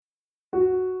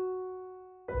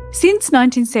Since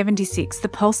 1976, the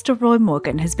pollster Roy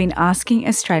Morgan has been asking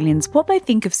Australians what they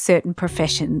think of certain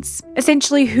professions.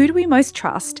 Essentially, who do we most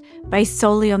trust based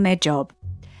solely on their job?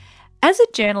 As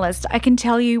a journalist, I can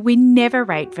tell you we never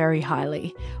rate very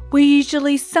highly. We're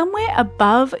usually somewhere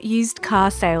above used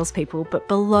car salespeople but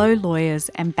below lawyers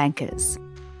and bankers.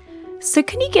 So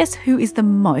can you guess who is the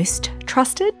most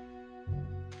trusted?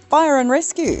 Fire and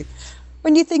rescue.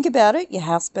 When you think about it, your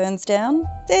house burns down,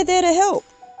 they're there to help.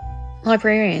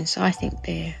 Librarians, I think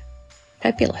they're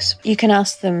fabulous. You can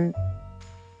ask them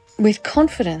with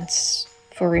confidence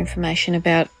for information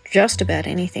about just about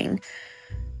anything,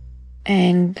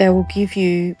 and they will give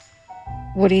you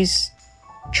what is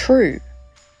true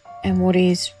and what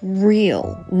is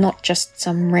real, not just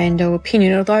some rando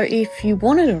opinion. Although if you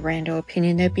wanted a rando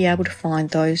opinion, they'd be able to find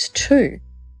those too.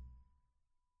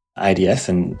 ADF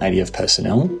and ADF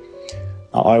personnel.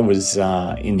 I was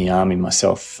in the army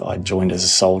myself. I joined as a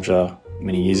soldier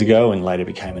many years ago and later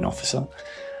became an officer.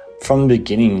 From the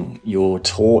beginning, you're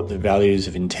taught the values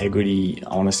of integrity,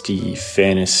 honesty,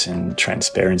 fairness and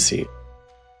transparency.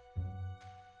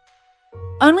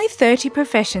 Only 30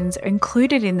 professions are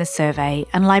included in the survey,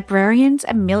 and librarians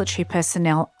and military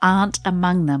personnel aren't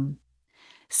among them.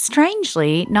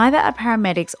 Strangely, neither are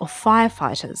paramedics or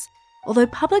firefighters, although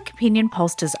public opinion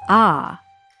pollsters are.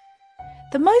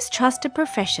 The most trusted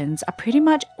professions are pretty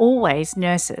much always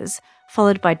nurses,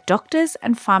 followed by doctors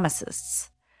and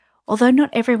pharmacists, although not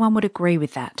everyone would agree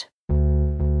with that.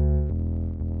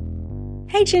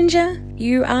 Hey Ginger,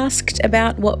 you asked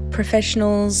about what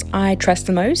professionals I trust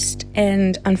the most,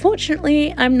 and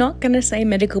unfortunately I'm not going to say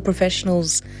medical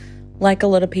professionals like a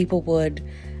lot of people would.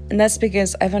 And that's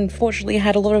because I've unfortunately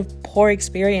had a lot of poor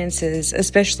experiences,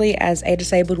 especially as a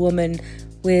disabled woman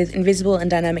with invisible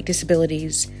and dynamic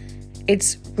disabilities.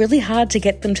 It's really hard to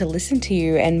get them to listen to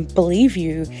you and believe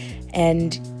you,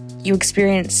 and you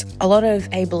experience a lot of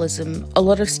ableism, a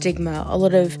lot of stigma, a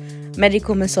lot of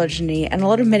medical misogyny, and a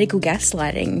lot of medical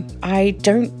gaslighting. I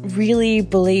don't really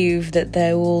believe that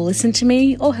they will listen to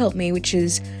me or help me, which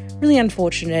is really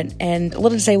unfortunate, and a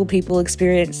lot of disabled people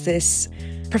experience this.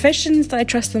 Professions that I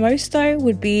trust the most, though,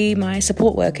 would be my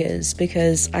support workers,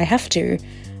 because I have to.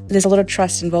 There's a lot of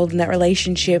trust involved in that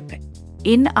relationship.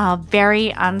 In our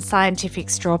very unscientific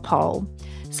straw poll,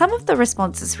 some of the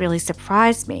responses really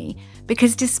surprised me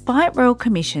because despite royal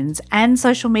commissions and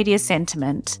social media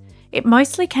sentiment, it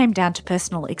mostly came down to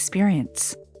personal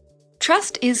experience.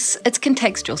 Trust it's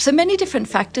contextual, so many different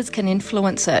factors can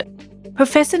influence it.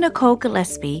 Professor Nicole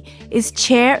Gillespie is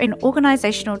Chair in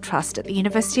Organisational Trust at the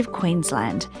University of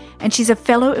Queensland, and she's a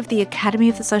Fellow of the Academy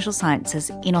of the Social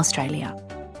Sciences in Australia.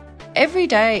 Every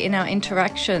day in our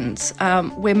interactions,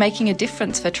 we're making a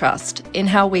difference for trust in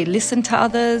how we listen to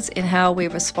others, in how we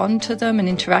respond to them and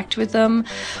interact with them.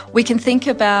 We can think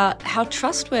about how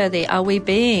trustworthy are we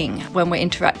being when we're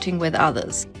interacting with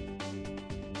others.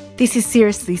 This is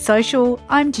Seriously Social.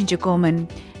 I'm Ginger Gorman,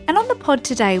 and on the pod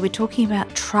today we're talking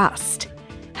about trust,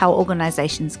 how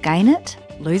organisations gain it,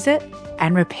 lose it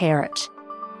and repair it.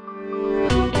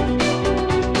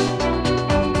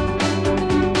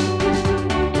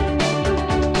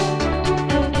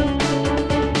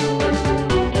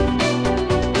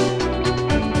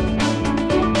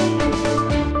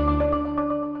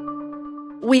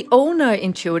 We all know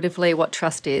intuitively what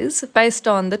trust is based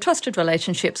on the trusted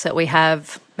relationships that we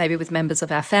have, maybe with members of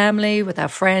our family, with our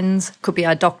friends, could be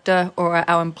our doctor or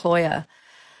our employer.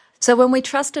 So when we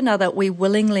trust another, we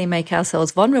willingly make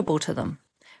ourselves vulnerable to them.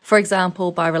 For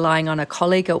example, by relying on a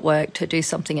colleague at work to do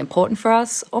something important for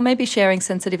us, or maybe sharing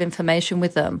sensitive information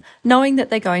with them, knowing that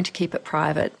they're going to keep it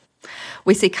private.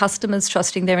 We see customers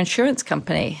trusting their insurance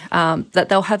company, that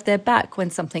they'll have their back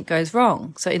when something goes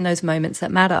wrong, so in those moments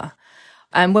that matter.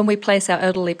 And when we place our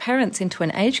elderly parents into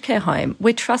an aged care home,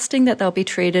 we're trusting that they'll be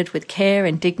treated with care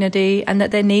and dignity and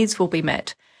that their needs will be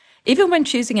met. Even when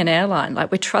choosing an airline,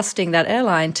 we're trusting that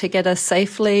airline to get us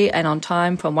safely and on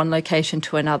time from one location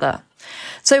to another.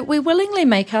 So we willingly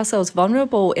make ourselves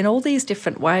vulnerable in all these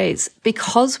different ways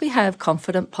because we have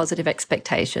confident, positive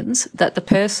expectations that the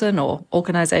person or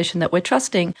organisation that we're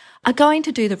trusting are going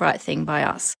to do the right thing by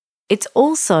us. It's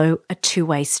also a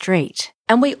two-way street.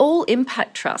 And we all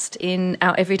impact trust in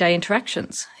our everyday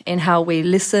interactions, in how we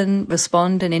listen,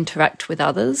 respond and interact with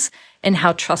others, in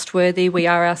how trustworthy we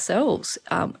are ourselves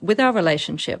with our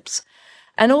relationships,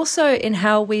 and also in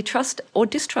how we trust or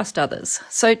distrust others.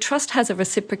 So trust has a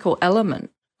reciprocal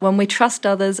element. When we trust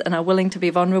others and are willing to be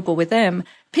vulnerable with them,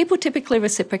 people typically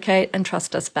reciprocate and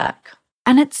trust us back.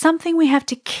 And it's something we have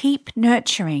to keep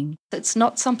nurturing. It's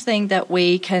not something that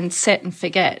we can set and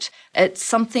forget. It's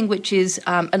something which is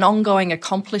an ongoing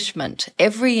accomplishment.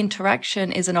 Every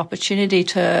interaction is an opportunity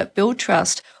to build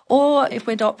trust, or if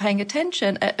we're not paying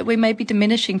attention, we may be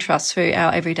diminishing trust through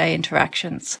our everyday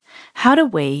interactions. How do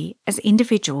we, as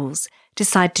individuals,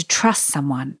 decide to trust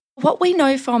someone? What we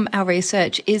know from our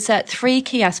research is that 3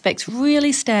 key aspects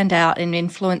really stand out in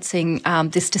influencing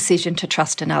this decision to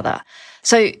trust another.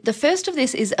 So the first of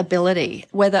this is ability,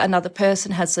 whether another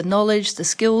person has the knowledge, the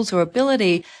skills or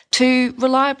ability to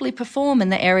reliably perform in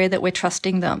the area that we're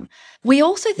trusting them. We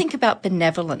also think about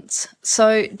benevolence.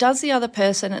 So does the other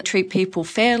person treat people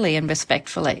fairly and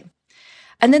respectfully?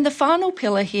 And then the final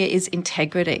pillar here is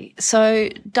integrity. So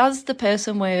does the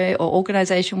person or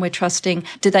organisation we're trusting,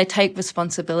 do they take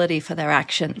responsibility for their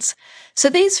actions? So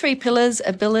these 3 pillars,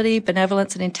 ability,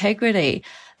 benevolence and integrity,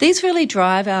 these really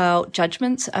drive our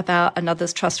judgments about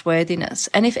another's trustworthiness.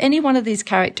 And if any one of these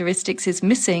characteristics is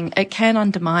missing, it can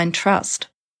undermine trust.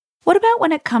 What about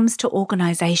when it comes to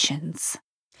organisations?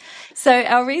 So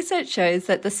our research shows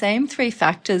that the same 3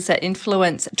 factors that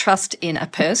influence trust in a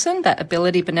person, that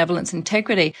ability, benevolence,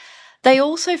 integrity, they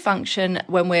also function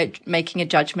when we're making a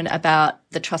judgment about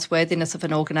the trustworthiness of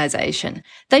an organisation.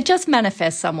 They just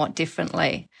manifest somewhat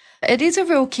differently. It is a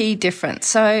real key difference.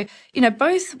 So,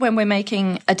 both when we're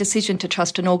making a decision to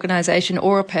trust an organisation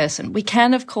or a person, we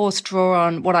can, of course, draw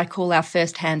on what I call our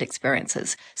first-hand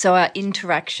experiences. So our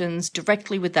interactions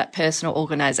directly with that person or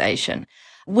organisation.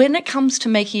 When it comes to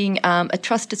making a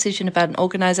trust decision about an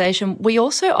organisation, we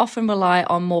also often rely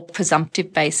on more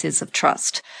presumptive bases of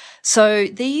trust. So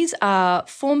these are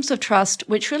forms of trust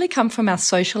which really come from our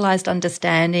socialised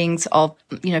understandings of,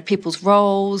 people's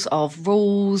roles, of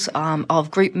rules,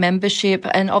 of group membership,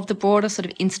 and of the broader sort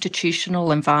of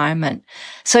institutional environment.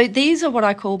 So these are what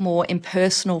I call more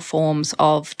impersonal forms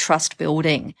of trust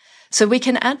building. So we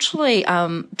can actually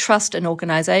trust an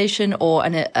organisation or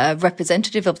a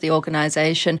representative of the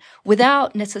organisation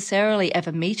without necessarily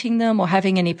ever meeting them or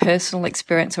having any personal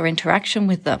experience or interaction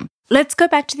with them. Let's go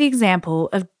back to the example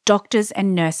of doctors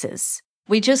and nurses.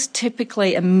 We just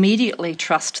typically immediately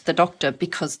trust the doctor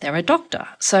because they're a doctor.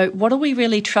 So what are we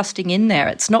really trusting in there?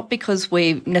 It's not because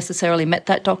we necessarily met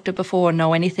that doctor before or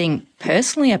know anything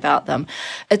personally about them.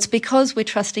 It's because we're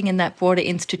trusting in that broader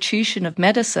institution of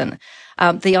medicine.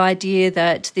 The idea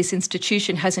that this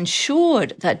institution has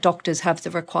ensured that doctors have the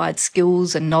required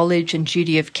skills and knowledge and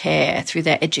duty of care through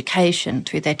their education,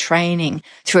 through their training,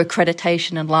 through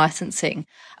accreditation and licensing,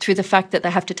 through the fact that they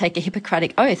have to take a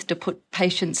Hippocratic oath to put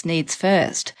patients' needs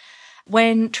first.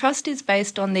 When trust is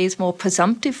based on these more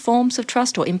presumptive forms of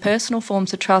trust or impersonal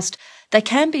forms of trust, they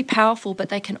can be powerful, but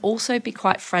they can also be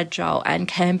quite fragile and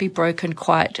can be broken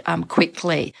quite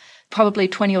quickly. Probably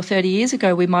 20 or 30 years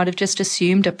ago, we might have just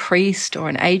assumed a priest or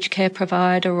an aged care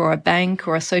provider or a bank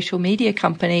or a social media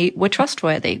company were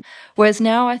trustworthy. Whereas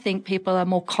now I think people are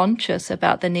more conscious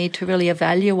about the need to really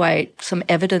evaluate some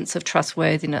evidence of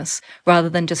trustworthiness rather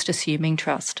than just assuming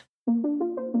trust.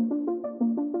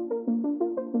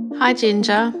 Hi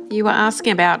Ginger, you were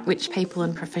asking about which people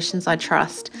and professions I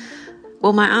trust.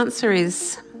 Well, my answer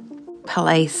is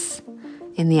police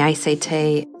in the ACT.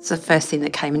 It's the first thing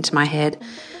that came into my head.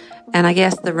 And I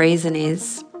guess the reason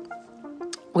is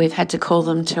we've had to call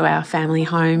them to our family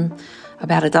home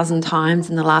about a dozen times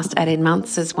in the last 18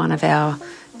 months as one of our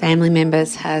family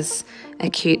members has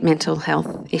acute mental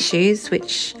health issues,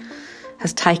 which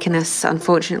has taken us,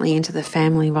 unfortunately, into the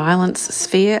family violence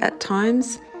sphere at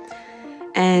times.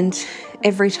 And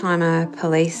every time a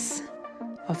police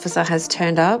officer has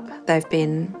turned up, they've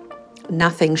been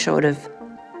nothing short of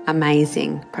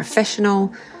amazing,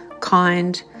 professional,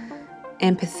 kind,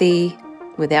 empathy,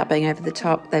 without being over the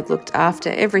top. They've looked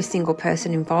after every single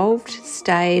person involved,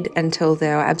 stayed until they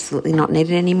were absolutely not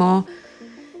needed anymore,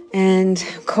 and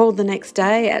called the next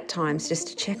day at times just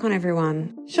to check on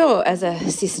everyone. Sure, as a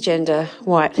cisgender,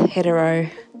 white, hetero,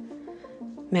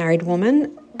 married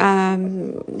woman,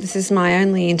 this is my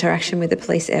only interaction with the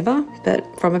police ever, but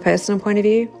from a personal point of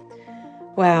view,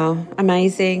 wow,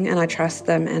 amazing, and I trust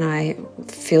them and I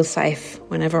feel safe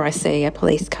whenever I see a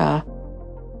police car.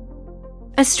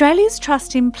 Australia's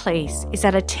trust in police is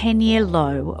at a 10-year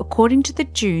low, according to the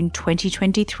June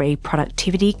 2023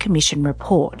 Productivity Commission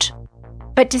report.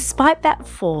 But despite that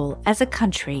fall, as a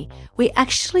country, we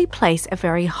actually place a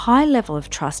very high level of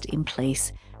trust in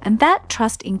police, and that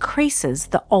trust increases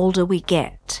the older we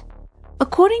get.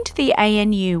 According to the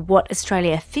ANU What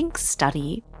Australia Thinks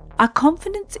study, our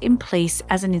confidence in police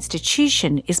as an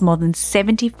institution is more than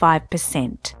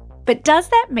 75%. But does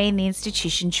that mean the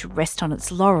institution should rest on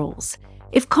its laurels?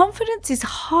 If confidence is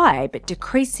high but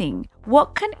decreasing,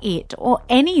 what can it or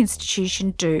any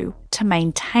institution do to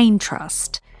maintain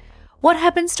trust? What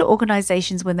happens to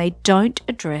organisations when they don't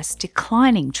address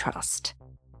declining trust?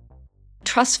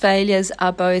 Trust failures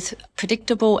are both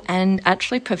predictable and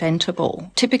actually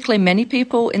preventable. Typically, many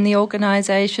people in the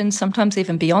organisation, sometimes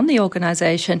even beyond the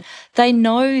organisation, they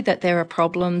know that there are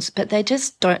problems, but they're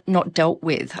just not dealt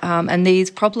with. And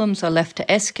these problems are left to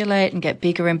escalate and get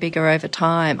bigger and bigger over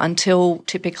time until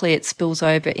typically it spills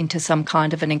over into some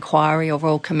kind of an inquiry or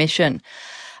royal commission.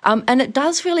 And it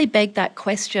does really beg that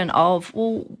question of,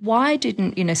 well, why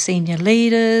didn't, senior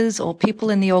leaders or people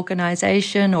in the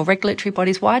organisation or regulatory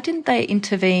bodies, why didn't they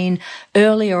intervene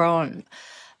earlier on?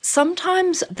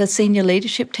 Sometimes the senior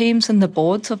leadership teams and the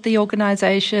boards of the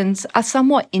organisations are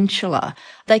somewhat insular.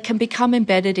 They can become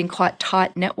embedded in quite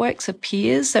tight networks of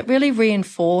peers that really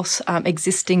reinforce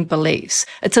existing beliefs.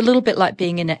 It's a little bit like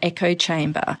being in an echo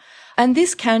chamber. And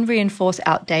this can reinforce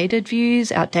outdated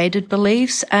views, outdated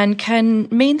beliefs, and can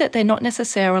mean that they're not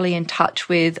necessarily in touch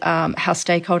with how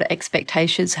stakeholder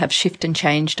expectations have shifted and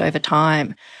changed over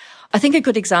time. I think a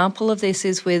good example of this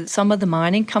is with some of the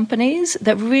mining companies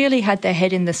that really had their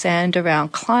head in the sand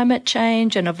around climate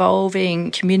change and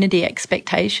evolving community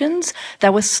expectations. They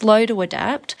were slow to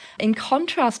adapt. In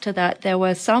contrast to that, there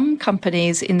were some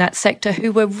companies in that sector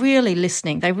who were really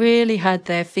listening. They really had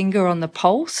their finger on the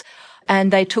pulse.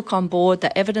 And they took on board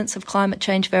the evidence of climate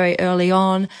change very early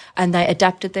on, and they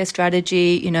adapted their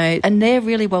strategy, and they're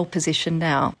really well positioned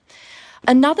now.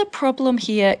 Another problem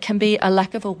here can be a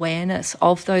lack of awareness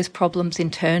of those problems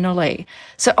internally.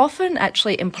 So often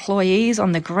actually employees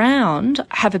on the ground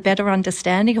have a better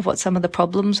understanding of what some of the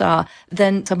problems are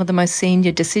than some of the most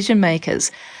senior decision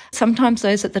makers. Sometimes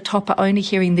those at the top are only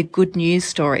hearing the good news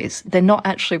stories. They're not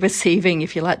actually receiving,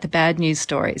 if you like, the bad news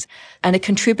stories. And a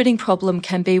contributing problem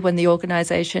can be when the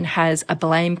organisation has a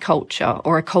blame culture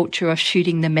or a culture of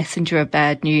shooting the messenger of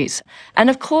bad news. And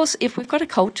of course, if we've got a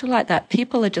culture like that,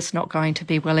 people are just not going to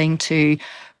be willing to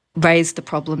raise the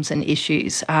problems and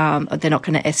issues. They're not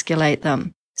going to escalate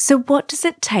them. So what does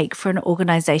it take for an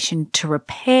organisation to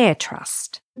repair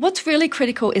trust? What's really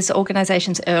critical is the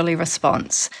organisation's early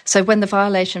response. So when the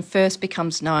violation first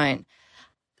becomes known.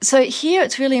 So here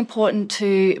it's really important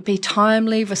to be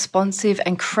timely, responsive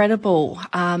and credible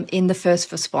in the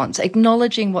first response,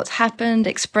 acknowledging what's happened,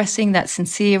 expressing that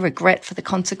sincere regret for the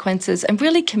consequences and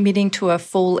really committing to a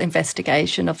full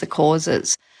investigation of the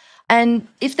causes. And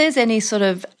if there's any sort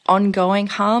of ongoing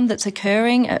harm that's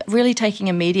occurring, really taking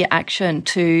immediate action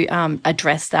to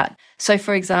address that. So,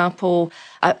 for example,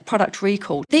 product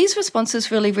recall. These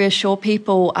responses really reassure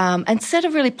people and set a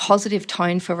really positive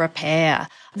tone for repair.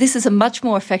 This is a much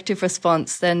more effective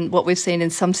response than what we've seen in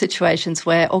some situations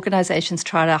where organisations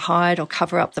try to hide or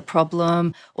cover up the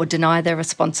problem or deny their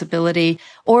responsibility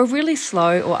or are really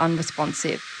slow or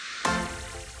unresponsive.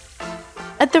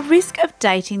 At the risk of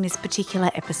dating this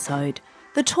particular episode,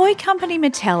 the toy company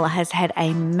Mattel has had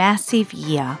a massive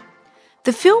year.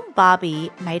 The film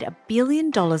Barbie made $1 billion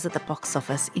at the box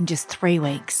office in just 3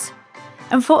 weeks.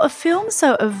 And for a film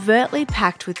so overtly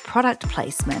packed with product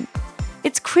placement,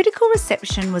 its critical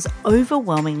reception was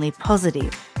overwhelmingly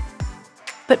positive.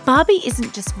 But Barbie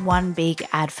isn't just one big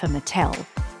ad for Mattel.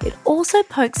 It also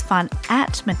pokes fun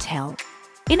at Mattel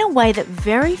in a way that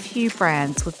very few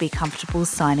brands would be comfortable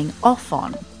signing off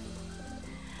on.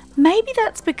 Maybe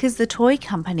that's because the toy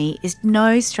company is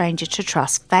no stranger to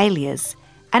trust failures,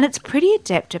 and it's pretty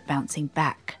adept at bouncing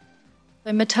back.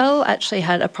 So Mattel actually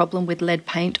had a problem with lead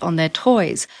paint on their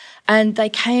toys, and they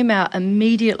came out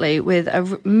immediately with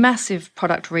a massive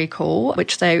product recall,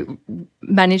 which they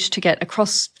managed to get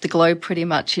across the globe pretty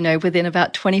much, within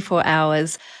about 24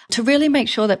 hours to really make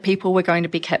sure that people were going to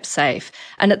be kept safe.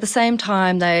 And at the same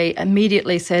time, they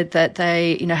immediately said that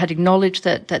they, had acknowledged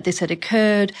that this had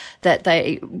occurred, that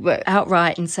they were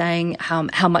outright in saying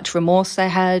how much remorse they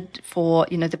had for,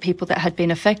 the people that had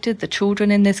been affected, the children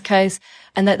in this case,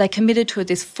 and that they committed to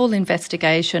this full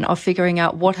investigation of figuring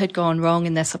out what had gone wrong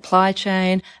in their supply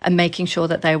chain and making sure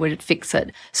that they would fix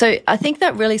it. So I think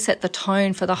that really set the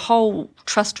tone for the whole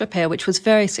trust repair, which was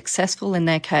very successful in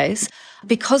their case,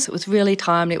 because it was really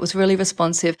timely, it was really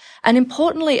responsive, and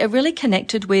importantly, it really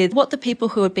connected with what the people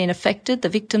who had been affected, the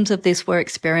victims of this, were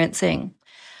experiencing.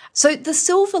 So the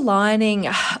silver lining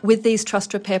with these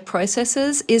trust repair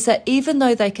processes is that even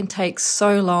though they can take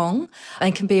so long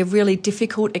and can be a really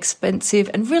difficult, expensive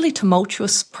and really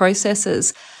tumultuous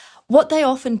processes, what they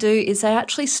often do is they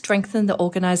actually strengthen the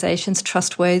organisation's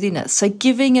trustworthiness, so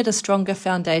giving it a stronger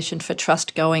foundation for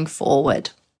trust going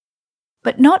forward.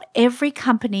 But not every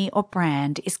company or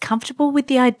brand is comfortable with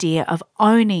the idea of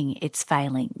owning its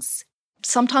failings.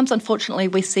 Sometimes, unfortunately,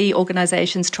 we see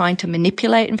organisations trying to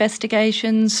manipulate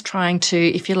investigations, trying to,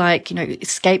 if you like,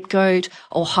 scapegoat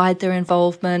or hide their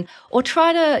involvement, or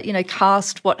try to,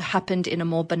 cast what happened in a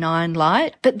more benign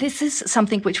light. But this is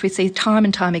something which we see time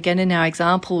and time again in our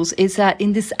examples, is that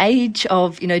in this age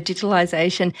of,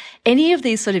 digitalisation, any of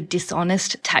these sort of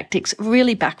dishonest tactics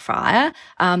really backfire.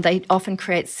 They often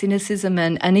create cynicism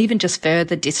and even just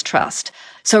further distrust.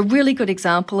 So a really good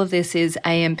example of this is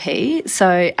AMP.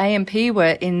 So AMP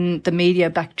were in the media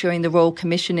back during the Royal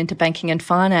Commission into Banking and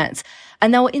Finance.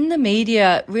 And they were in the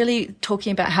media really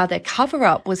talking about how their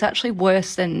cover-up was actually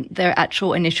worse than their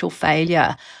actual initial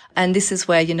failure. And this is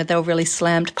where, they were really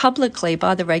slammed publicly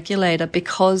by the regulator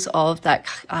because of that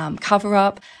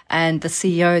cover-up, and the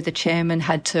CEO, the chairman,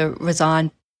 had to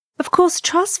resign. Of course,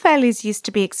 trust failures used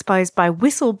to be exposed by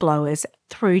whistleblowers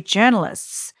through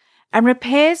journalists, and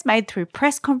repairs made through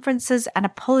press conferences and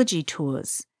apology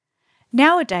tours.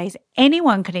 Nowadays,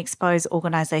 anyone can expose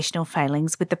organisational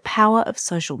failings with the power of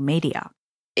social media.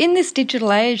 In this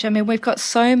digital age, we've got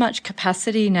so much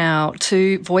capacity now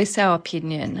to voice our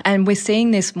opinion, and we're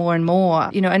seeing this more and more.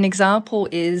 An example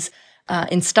is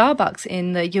in Starbucks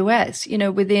in the US,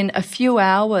 within a few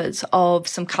hours of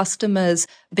some customers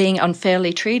being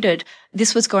unfairly treated,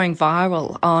 this was going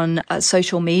viral on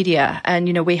social media.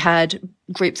 And, we had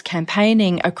groups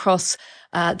campaigning across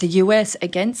the US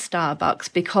against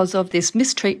Starbucks because of this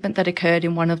mistreatment that occurred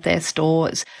in one of their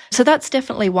stores. So that's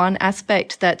definitely one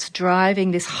aspect that's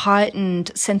driving this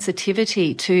heightened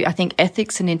sensitivity to, I think,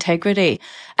 ethics and integrity.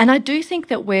 And I do think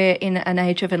that we're in an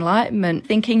age of enlightenment,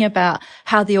 thinking about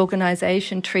how the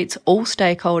organisation treats all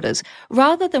stakeholders,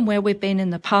 rather than where we've been in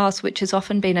the past, which has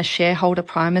often been a shareholder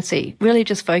primacy, really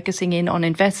just focusing in on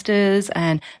investors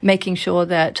and making sure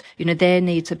that, their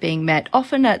needs are being met,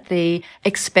 often at the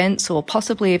expense or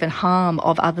possibly even harm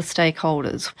of other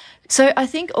stakeholders. So I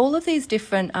think all of these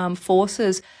different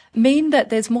forces mean that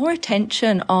there's more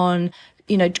attention on,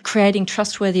 creating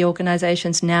trustworthy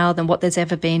organisations now than what there's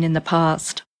ever been in the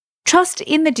past. Trust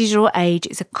in the digital age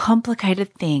is a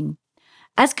complicated thing.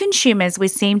 As consumers, we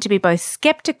seem to be both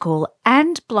sceptical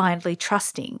and blindly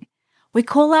trusting. We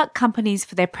call out companies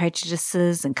for their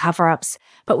prejudices and cover-ups,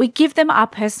 but we give them our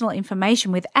personal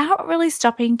information without really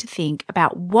stopping to think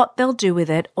about what they'll do with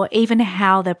it or even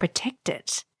how they'll protect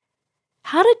it.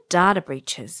 How do data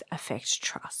breaches affect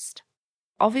trust?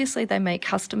 Obviously, they make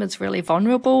customers really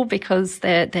vulnerable because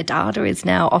their data is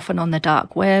now often on the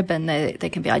dark web, and there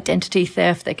can be identity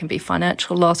theft, there can be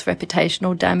financial loss,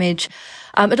 reputational damage.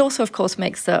 It also, of course,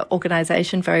 makes the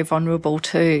organisation very vulnerable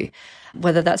too,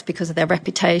 whether that's because of their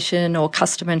reputation or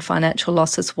customer and financial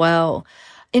loss as well.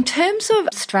 In terms of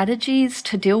strategies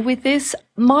to deal with this,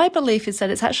 my belief is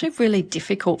that it's actually really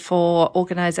difficult for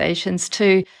organisations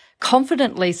to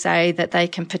confidently say that they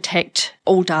can protect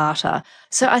all data.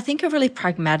 So I think a really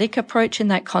pragmatic approach in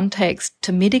that context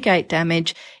to mitigate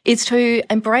damage is to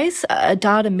embrace a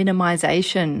data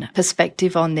minimisation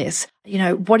perspective on this.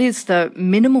 What is the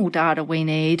minimal data we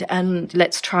need? And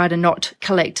let's try to not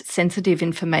collect sensitive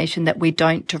information that we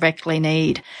don't directly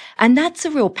need. And that's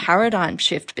a real paradigm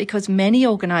shift, because many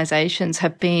organisations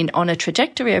have been on a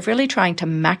trajectory of really trying to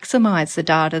maximise the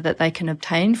data that they can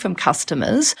obtain from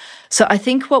customers. So I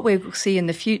think what we will see in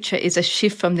the future is a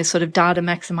shift from this sort of data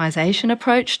maximisation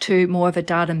approach to more of a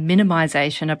data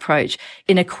minimisation approach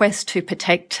in a quest to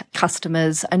protect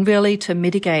customers and really to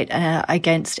mitigate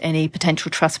against any potential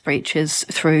trust breaches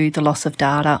through the loss of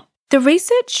data. The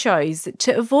research shows that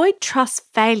to avoid trust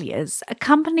failures, a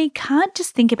company can't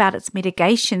just think about its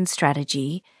mitigation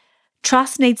strategy.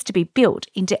 Trust needs to be built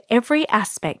into every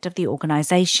aspect of the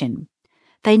organisation.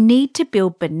 They need to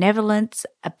build benevolence,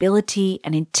 ability,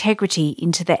 and integrity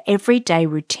into their everyday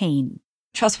routine.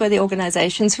 Trustworthy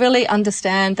organisations really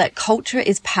understand that culture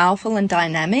is powerful and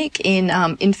dynamic in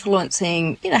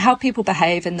influencing, how people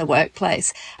behave in the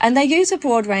workplace. And they use a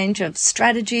broad range of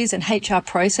strategies and HR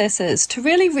processes to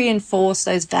really reinforce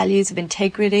those values of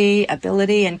integrity,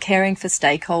 ability, and caring for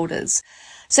stakeholders.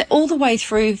 So all the way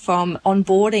through from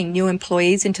onboarding new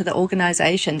employees into the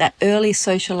organisation, that early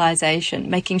socialisation,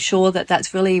 making sure that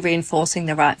that's really reinforcing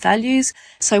the right values.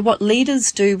 So what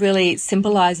leaders do really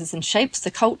symbolises and shapes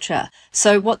the culture.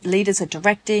 So what leaders are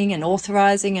directing and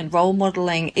authorising and role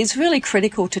modelling is really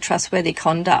critical to trustworthy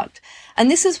conduct. And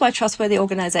this is why trustworthy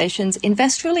organisations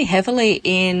invest really heavily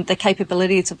in the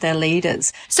capabilities of their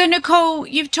leaders. So, Nicole,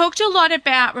 you've talked a lot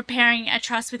about repairing a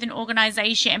trust with an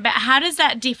organisation, but how does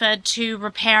that differ to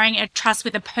repairing a trust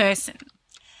with a person?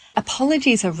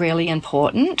 Apologies are really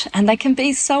important, and they can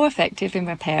be so effective in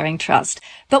repairing trust,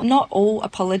 but not all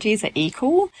apologies are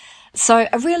equal. So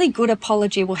a really good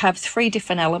apology will have 3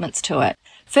 different elements to it.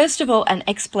 First of all, an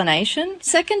explanation.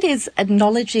 Second is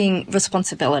acknowledging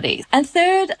responsibility. And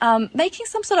third, making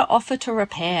some sort of offer to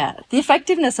repair. The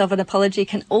effectiveness of an apology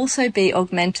can also be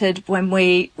augmented when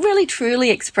we really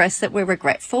truly express that we're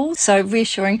regretful. So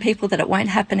reassuring people that it won't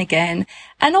happen again,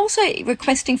 and also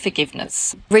requesting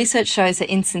forgiveness. Research shows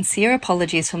that insincere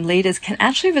apologies from leaders can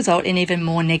actually result in even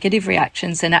more negative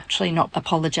reactions than actually not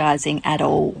apologising at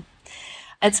all.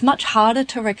 It's much harder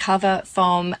to recover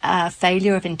from a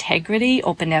failure of integrity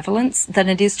or benevolence than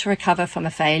it is to recover from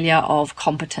a failure of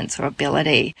competence or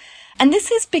ability. And this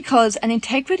is because an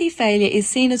integrity failure is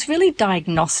seen as really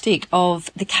diagnostic of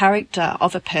the character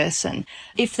of a person.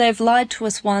 If they've lied to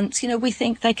us once, we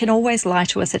think they can always lie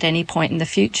to us at any point in the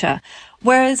future.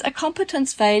 Whereas a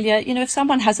competence failure, if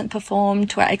someone hasn't performed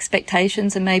to our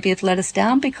expectations and maybe have let us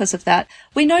down because of that,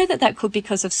 we know that that could be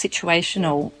because of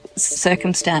situational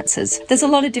circumstances. There's a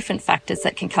lot of different factors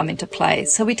that can come into play.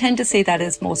 So we tend to see that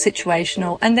as more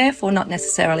situational and therefore not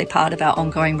necessarily part of our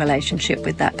ongoing relationship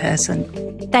with that person.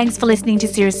 Thanks for listening to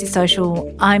Seriously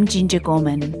Social. I'm Ginger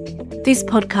Gorman. This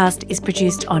podcast is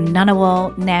produced on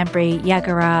Ngunnawal, Ngambri,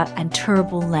 Yagara and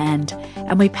Turrbal land,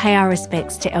 and we pay our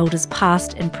respects to elders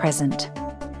past and present.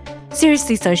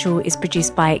 Seriously Social is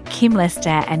produced by Kim Lester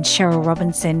and Cheryl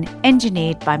Robinson,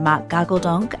 engineered by Mark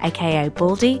Gargledonk, aka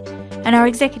Baldy, and our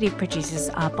executive producers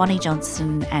are Bonnie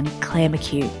Johnston and Claire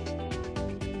McHugh.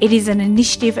 It is an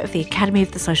initiative of the Academy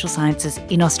of the Social Sciences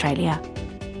in Australia.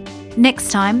 Next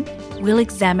time, we'll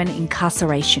examine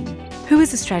incarceration. Who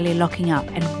is Australia locking up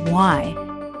and why?